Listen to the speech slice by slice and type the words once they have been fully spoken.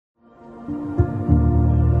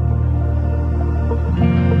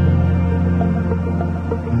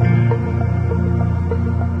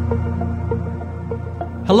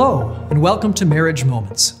Hello, and welcome to Marriage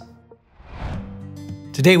Moments.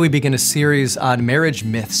 Today we begin a series on marriage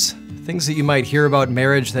myths, things that you might hear about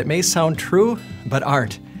marriage that may sound true, but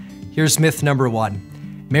aren't. Here's myth number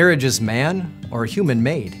 1. Marriage is man or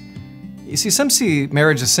human-made. You see, some see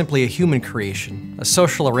marriage as simply a human creation, a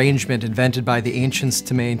social arrangement invented by the ancients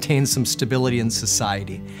to maintain some stability in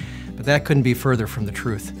society. But that couldn't be further from the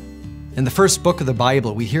truth. In the first book of the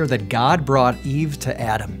Bible, we hear that God brought Eve to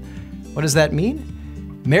Adam. What does that mean?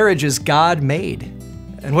 Marriage is God-made.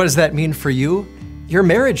 And what does that mean for you? Your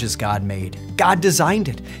marriage is God-made. God designed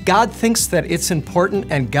it. God thinks that it's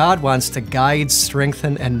important, and God wants to guide,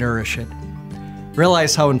 strengthen, and nourish it.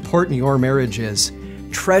 Realize how important your marriage is.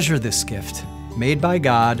 Treasure this gift made by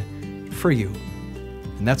God for you.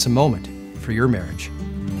 And that's a moment for your marriage.